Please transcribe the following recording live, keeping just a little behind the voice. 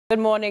Good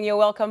morning. You're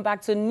welcome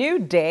back to New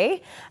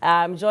Day.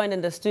 I'm joined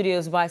in the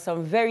studios by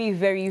some very,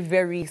 very,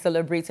 very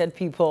celebrated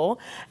people.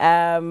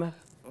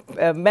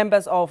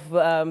 Members of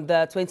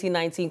the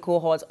 2019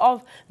 cohort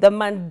of the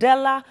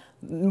Mandela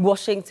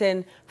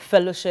Washington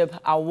Fellowship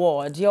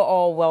Award. You're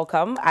all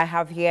welcome. I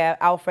have here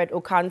Alfred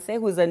Okanse,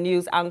 who's a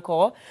news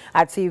anchor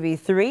at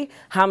TV3,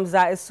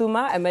 Hamza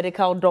Isuma, a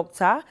medical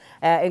doctor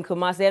in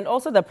Kumasi, and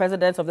also the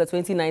president of the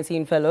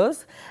 2019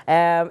 Fellows,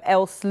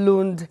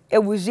 Elslund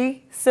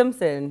Ewuji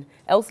Simpson.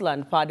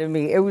 Elsland, pardon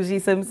me, Ewuji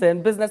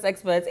Simpson, business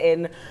expert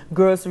in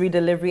grocery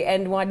delivery,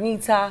 and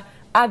Juanita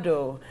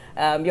Ado.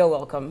 You're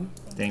welcome.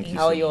 Thank you.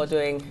 How are you all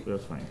doing? We're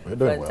fine. We're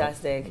doing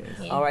Fantastic. well.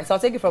 Yes. All right, so I'll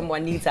take it from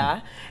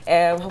Juanita.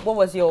 What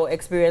was your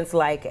experience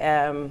like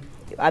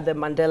at the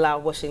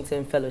Mandela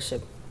Washington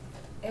Fellowship?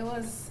 It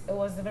was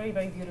a very,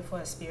 very beautiful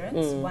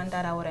experience, one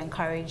that I would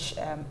encourage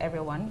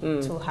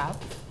everyone to have.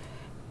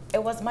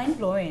 It was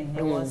mind-blowing.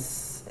 It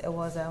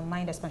was a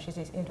mind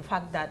expansion in the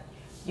fact that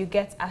you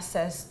get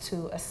access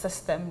to a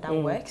system that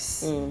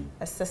works,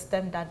 a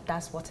system that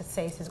does what it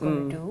says it's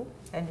going to do,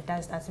 and it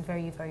does that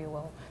very, very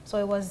well. So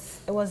it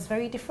was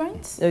very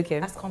different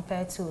as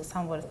compared to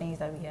some of the things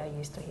that we are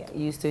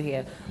used to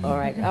here. All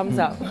right,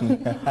 Hamza,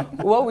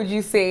 what would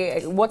you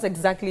say, what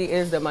exactly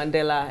is the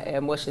Mandela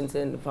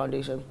Washington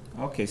Foundation?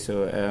 Okay,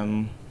 so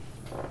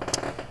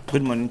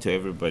good morning to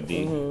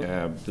everybody.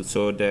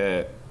 So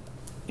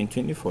in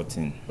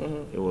 2014,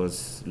 it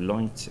was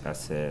launched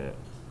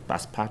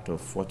as part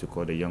of what we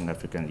call the Young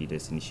African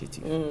Leaders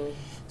Initiative.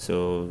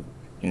 So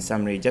in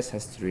summary, it just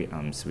has three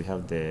arms. We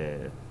have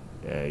the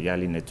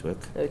Yali Network,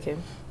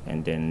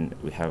 and then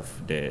we have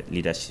the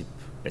Leadership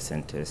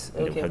Centers,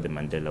 and then we have the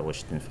Mandela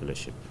Washington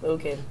Fellowship.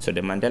 So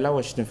the Mandela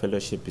Washington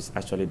Fellowship is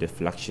actually the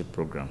flagship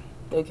program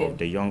of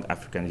the Young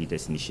African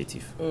Leaders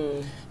Initiative,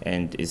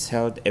 and it's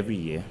held every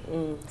year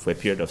for a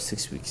period of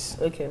 6 weeks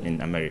in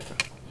America.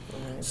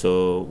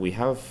 So we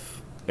have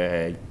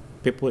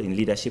people in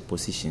leadership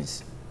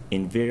positions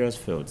in various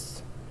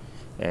fields,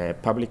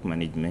 public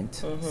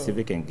management,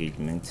 civic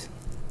engagement,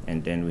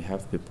 and then we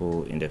have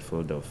people in the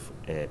field of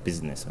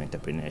business or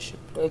entrepreneurship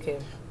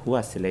who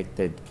are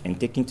selected and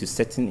taken to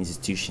certain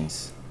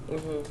institutions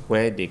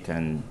where they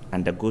can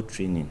undergo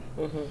training.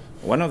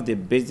 One of the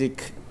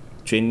basic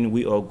training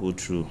we all go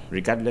through,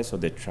 regardless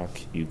of the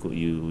track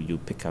you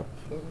pick up,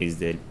 is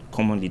the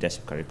common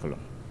leadership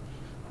curriculum,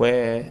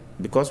 where,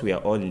 because we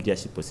are all in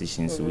leadership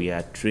positions, we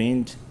are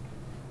trained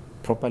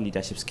proper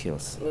leadership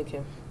skills.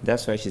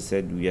 That's why she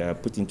said we are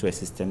put into a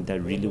system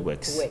that really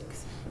works.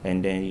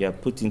 And then you are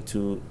put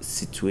into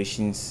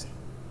situations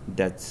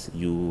that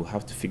you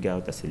have to figure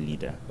out as a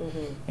leader.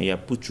 And you are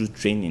put through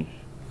training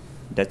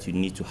that you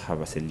need to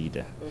have as a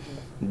leader.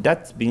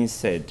 That being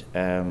said,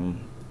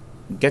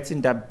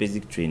 getting that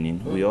basic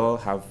training, we all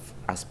have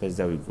aspects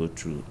that we go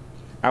through.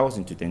 I was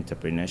into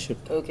entrepreneurship.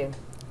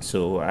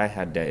 So I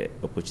had the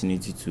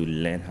opportunity to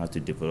learn how to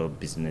develop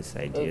business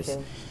ideas,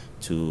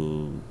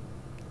 to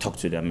talk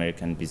to the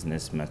American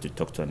businessman, to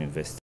talk to an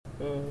investor,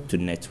 to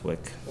network,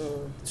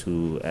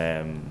 to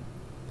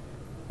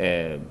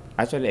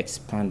actually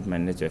expand my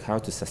network, how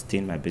to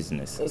sustain my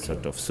business,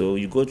 sort of. So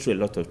you go through a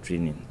lot of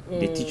training.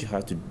 They teach you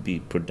how to be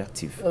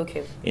productive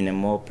in a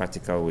more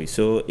practical way.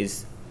 So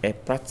it's a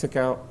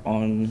practical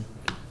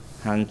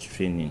on-hand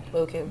training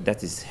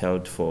that is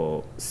held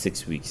for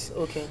 6 weeks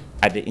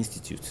at the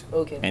institute.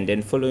 And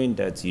then following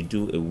that, you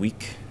do a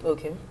week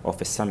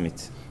of a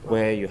summit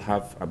where you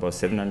have about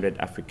 700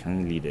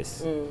 African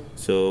leaders.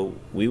 So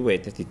we were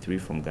 33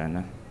 from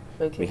Ghana.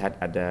 We had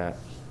other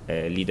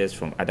leaders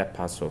from other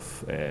parts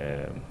of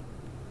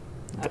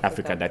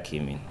Africa that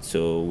came in.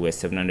 So we're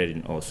 700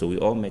 in all. So we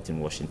all met in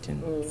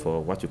Washington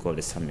for what we call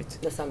the summit.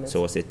 So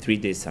it was a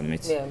 3-day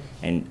summit.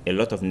 And a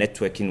lot of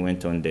networking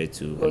went on there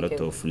too. A lot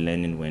of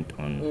learning went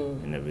on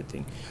and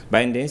everything.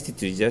 But in the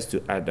institute, just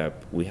to add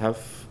up, we have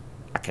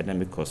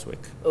academic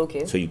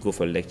coursework. So you go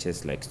for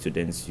lectures like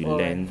students, you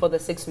learn. For the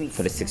 6 weeks?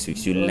 For the 6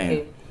 weeks, you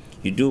learn.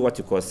 You do what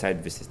you call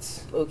side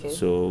visits.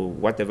 So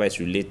whatever is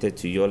related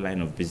to your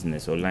line of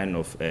business or line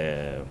of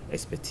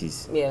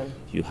expertise,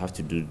 you have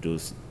to do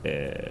those.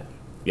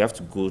 You have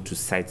to go to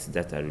sites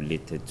that are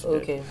related to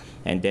that.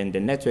 And then the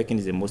networking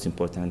is the most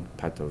important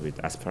part of it,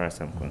 as far as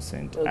I'm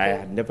concerned. I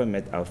had never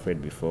met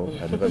Alfred before. I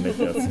had never met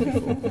Elsie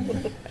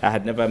before. I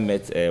had never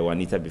met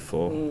Juanita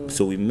before.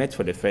 So we met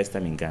for the first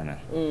time in Ghana,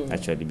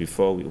 actually,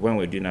 before when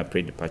we were doing our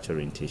pre-departure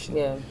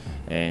orientation.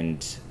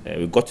 And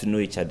we got to know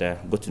each other,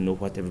 got to know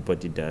what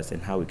everybody does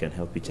and how we can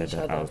help each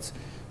other out,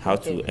 how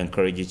to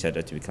encourage each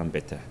other to become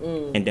better.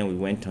 And then we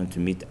went on to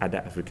meet other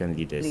African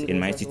leaders. In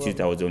my institute,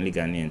 I was the only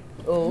Ghanaian.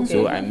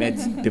 So I met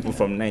people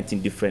from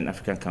 19 different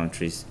African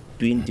countries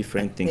doing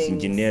different things,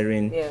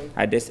 engineering,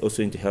 others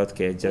also into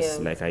healthcare,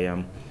 just like I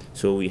am.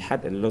 So we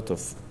had a lot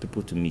of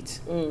people to meet.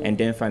 And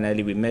then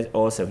finally we met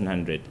all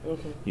 700.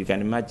 You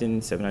can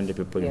imagine 700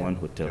 people in one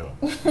hotel.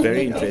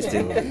 Very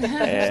interesting.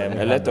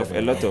 A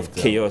lot of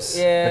chaos,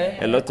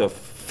 a lot of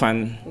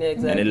fun,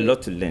 and a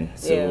lot to learn.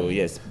 So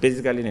yes,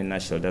 basically in a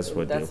nutshell, that's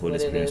what the whole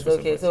experience was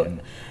about.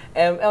 So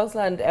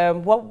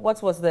Elsland,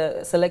 what was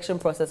the selection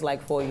process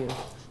like for you?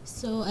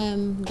 So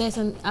there's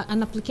an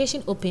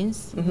application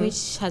opens,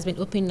 which has been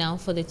open now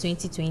for the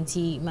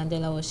 2020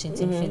 Mandela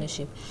Washington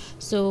Fellowship.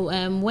 So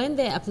when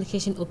the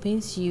application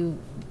opens,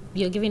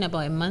 you're given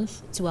about a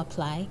month to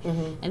apply,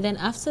 and then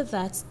after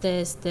that,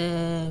 there's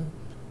the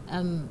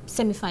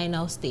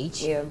semi-final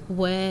stage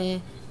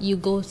where you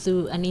go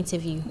through an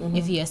interview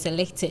if you are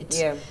selected,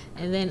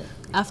 and then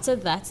after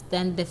that,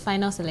 then the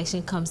final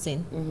selection comes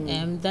in,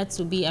 and that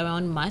will be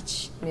around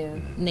March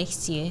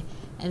next year.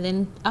 And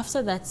then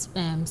after that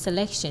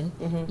selection,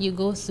 you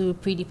go through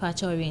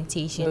pre-departure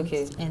orientation,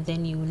 and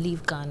then you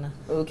leave Ghana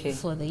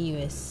for the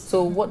US.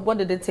 So what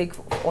did it take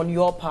on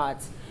your part,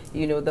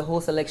 you know, the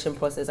whole selection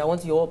process? I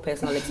want your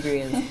personal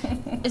experience.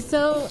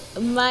 So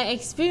my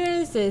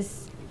experience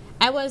is,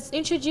 I was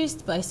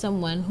introduced by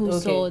someone who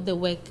saw the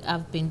work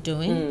I've been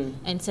doing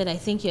and said, I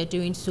think you're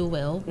doing so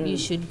well, you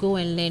should go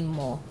and learn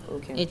more.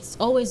 It's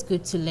always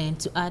good to learn,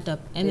 to add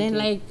up. And then,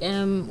 like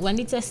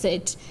Juanita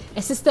said,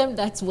 a system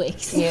that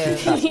works.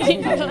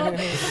 You know?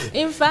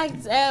 In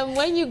fact,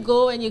 when you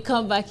go and you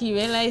come back, you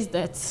realize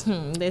that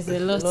there's a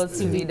lot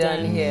to be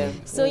done here.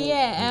 So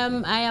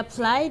I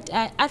applied.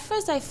 At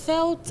first, I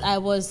felt I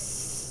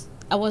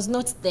was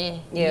not there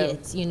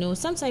yet, you know.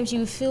 Sometimes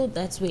you feel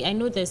that way. I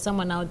know there's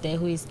someone out there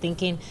who is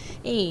thinking,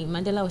 hey,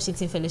 Mandela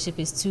Washington Fellowship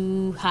is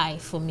too high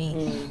for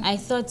me. I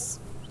thought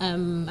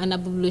an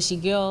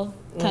Abubloshi girl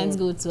can't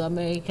go to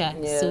America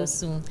so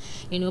soon,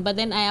 you know. But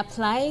then I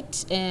applied,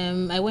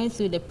 I went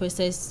through the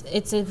process.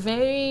 It's a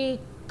very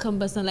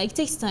cumbersome, like, it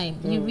takes time.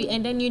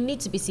 And then you need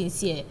to be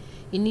sincere.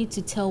 You need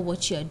to tell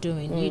what you're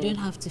doing. You don't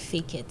have to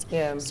fake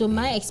it. So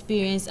my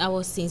experience, I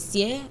was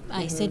sincere.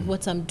 I said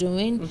what I'm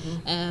doing.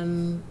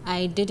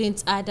 I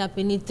didn't add up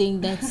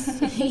anything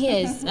that's,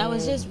 I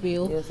was just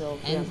real.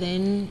 And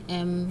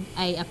then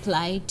I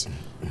applied.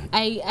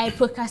 I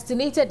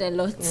procrastinated a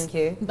lot,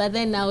 but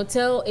then I'll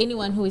tell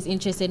anyone who is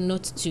interested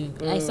not to.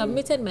 I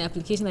submitted my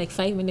application like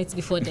 5 minutes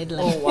before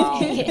deadline. Oh, wow.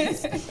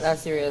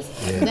 That's serious.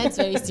 That's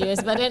very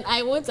serious. But then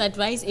I won't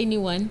advise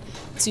anyone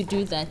to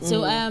do that.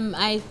 So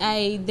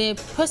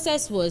the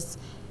process was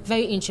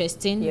very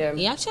interesting.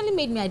 It actually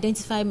made me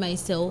identify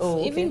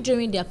myself, even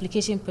during the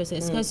application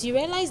process, because you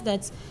realize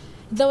that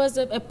there was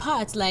a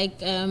part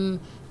like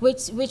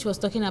which was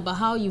talking about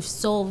how you've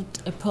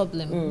solved a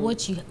problem,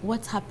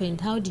 what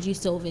happened, how did you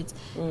solve it,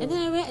 and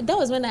then that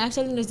was when I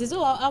actually noticed,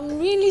 oh, I'm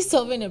really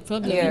solving a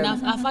problem, and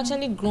I've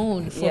actually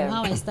grown from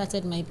how I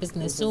started my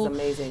business. So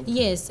amazing.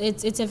 Yes,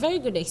 it's a very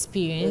good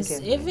experience.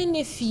 Even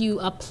if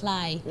you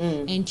apply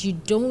and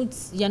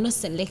you're not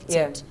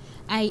selected.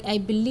 I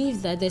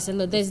believe that there's a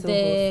lot. There's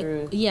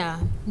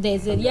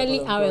there's a yearly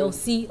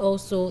RLC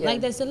also.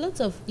 Like, there's a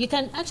lot of, you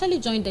can actually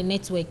join the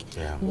network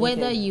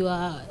whether you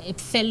are a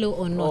fellow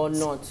or not.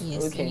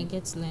 Yes, and you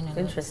get to learn a lot.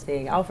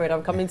 Interesting. Alfred,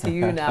 I'm coming to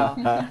you now.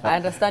 I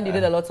understand you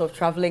did a lot of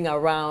traveling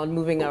around,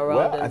 moving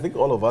around. Well, I think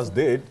all of us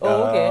did.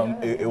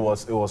 It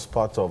was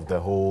part of the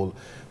whole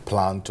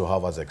plan to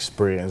have us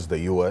experience the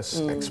US,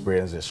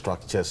 experience the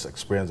structures,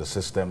 experience the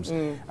systems.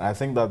 And I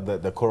think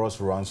that the chorus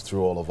runs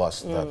through all of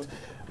us, that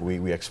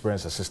we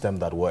experience a system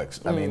that works.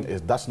 I mean,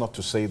 that's not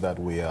to say that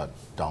we are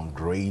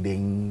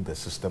downgrading the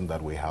system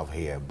that we have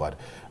here, but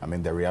I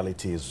mean, the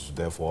reality is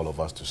there for all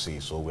of us to see,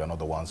 so we are not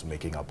the ones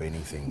making up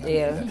anything. I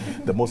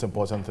mean, the most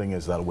important thing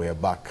is that we're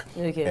back,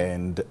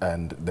 and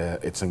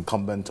it's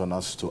incumbent on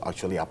us to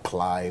actually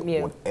apply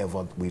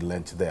whatever we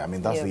learned there. I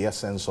mean, that's the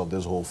essence of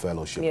this whole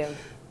fellowship.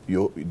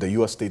 The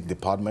U.S. State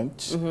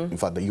Department, in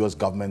fact, the U.S.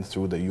 government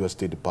through the U.S.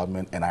 State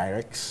Department and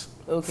IREX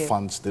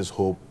funds this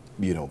whole,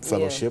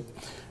 fellowship.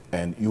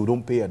 And you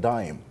don't pay a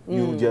dime.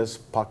 You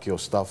just pack your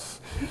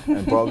stuff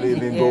and probably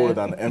even go with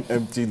an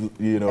empty,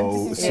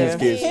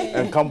 suitcase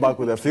and come back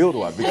with a filled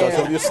one. Because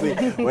obviously,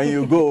 when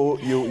you go,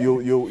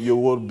 you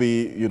will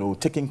be,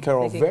 taken care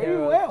of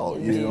very well.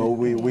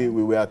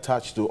 We are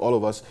attached to, all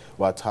of us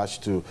were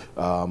attached to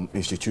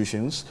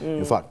institutions.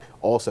 In fact,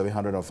 all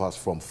 700 of us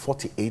from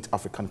 48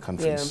 African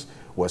countries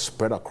were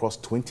spread across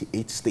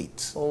 28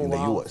 states in the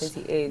U.S.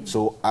 28.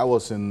 So I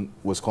was in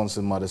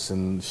Wisconsin,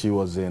 Madison. She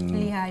was in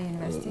Lehigh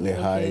University.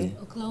 Lehigh,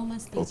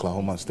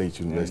 Oklahoma State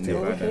University.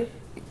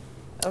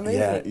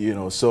 Amazing.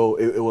 Yeah, so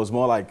it was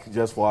more like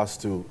just for us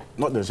to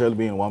not necessarily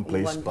be in one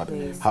place, but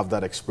have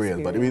that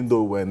experience. But even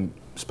though when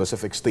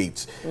specific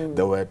states,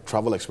 there were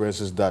travel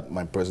experiences that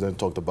my president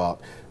talked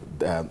about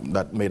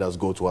that made us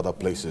go to other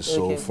places.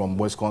 So from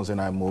Wisconsin,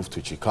 I moved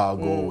to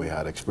Chicago. We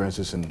had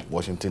experiences in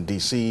Washington,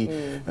 D.C.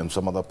 and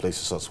some other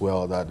places as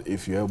well, that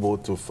if you're able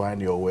to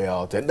find your way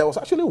out. And there was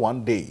actually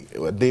one day,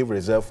 a day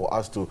reserved for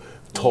us to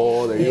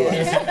tour the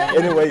U.S.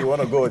 Anywhere you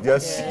want to go,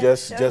 just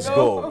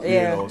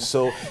go.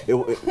 So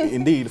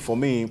indeed, for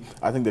me,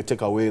 I think the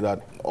takeaway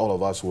that all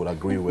of us would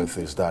agree with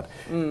is that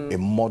it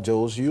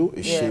models you,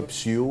 it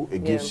shapes you,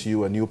 it gives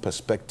you a new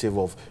perspective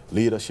of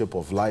leadership,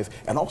 of life,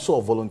 and also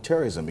of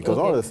volunteerism. Because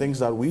one of the things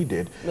that we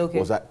did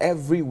was that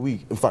every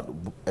week, in fact,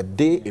 a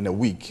day in a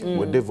week,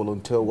 we did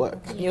volunteer work.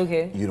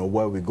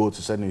 Where we go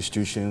to certain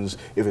institutions.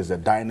 If it's a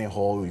dining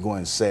hall, we go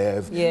and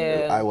serve.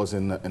 I was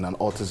in an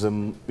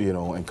autism,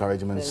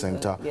 encouragement center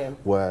center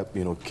where,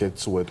 you know,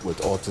 kids with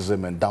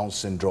autism and Down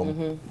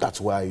syndrome,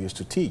 that's where I used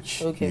to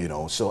teach, you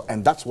know. So,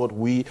 and that's what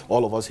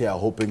all of us here are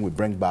hoping we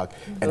bring back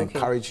and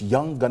encourage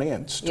young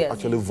Ghanaians to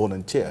actually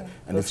volunteer.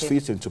 And it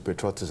feeds into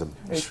patriotism,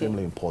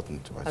 extremely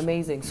important to us.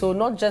 Amazing. So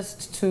not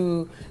just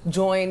to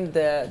join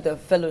the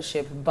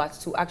fellowship, but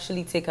to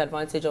actually take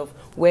advantage of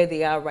where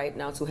they are right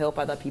now to help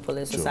other people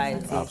in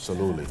society.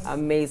 Absolutely.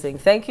 Amazing.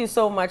 Thank you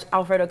so much,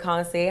 Alfred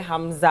Okanse,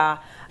 Hamza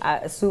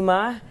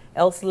Suma,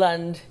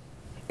 Elsland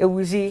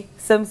Ewuji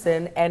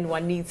Simpson, and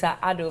Juanita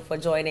Ado for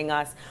joining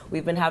us.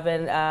 We've been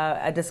having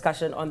a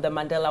discussion on the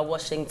Mandela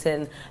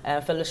Washington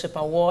Fellowship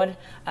Award.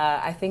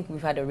 I think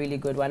we've had a really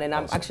good one, and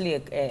I'm actually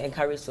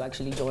encouraged to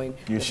actually join.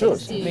 You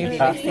should. Maybe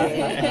next year.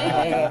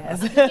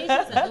 Yes.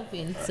 Applications are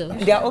open, so.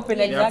 They are open,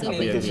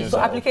 exactly. So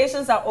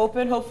applications are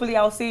open. Hopefully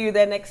I'll see you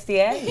there next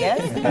year.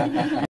 Yes.